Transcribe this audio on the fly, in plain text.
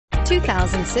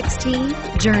2016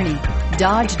 Journey.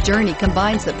 Dodge Journey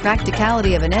combines the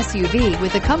practicality of an SUV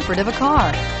with the comfort of a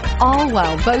car, all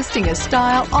while boasting a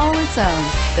style all its own.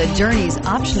 The Journey's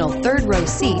optional third-row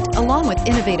seat, along with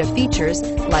innovative features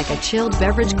like a chilled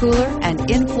beverage cooler and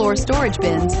in-floor storage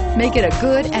bins, make it a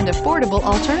good and affordable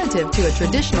alternative to a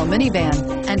traditional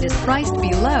minivan and is priced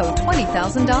below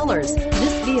 $20,000.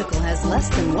 This vehicle has less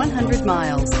than 100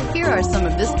 miles. Here are some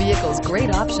of this vehicle's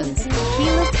great options: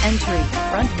 keyless entry,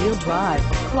 front-wheel drive,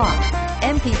 clock,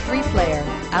 MP3 player,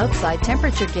 outside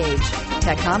temperature gauge,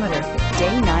 tachometer,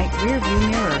 day-night rear-view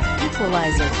mirror,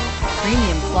 equalizer,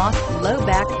 premium cloth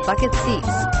low-back bucket seats,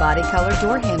 body color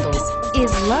door handles.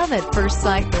 Is love at first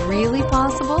sight really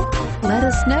possible? Let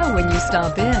us know when you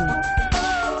stop in.